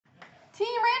Team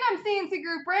random C&C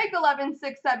group break 11,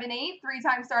 6, 7, 8. 3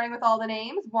 times starting with all the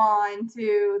names. 1,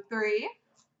 2, 3.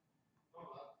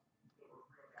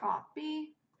 Copy.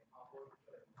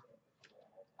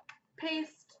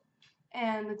 Paste.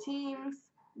 And the teams.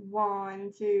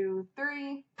 1, 2,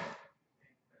 3.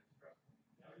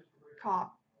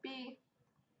 Copy.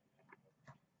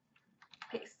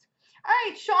 Paste.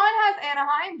 Alright, Sean has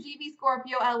Anaheim, GB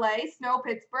Scorpio LA, Snow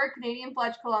Pittsburgh, Canadian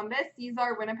Fletch Columbus,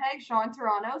 Cesar Winnipeg, Sean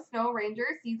Toronto, Snow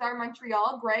Rangers, Cesar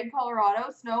Montreal, Greg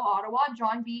Colorado, Snow Ottawa,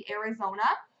 John B Arizona,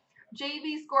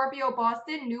 JV Scorpio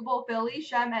Boston, Newble Philly,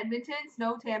 Shem Edmonton,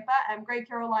 Snow Tampa, M Greg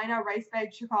Carolina,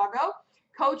 Ricebag Chicago,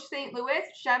 Coach St. Louis,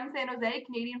 Shem San Jose,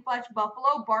 Canadian Fletch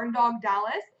Buffalo, Barn Dog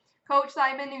Dallas, Coach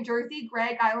Simon New Jersey,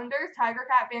 Greg Islanders, Tiger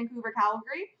Cat Vancouver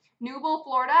Calgary, Newble,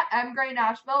 Florida, M. Gray,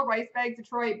 Nashville, Ricebags,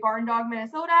 Detroit, Barn Dog,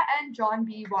 Minnesota, and John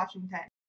B. Washington.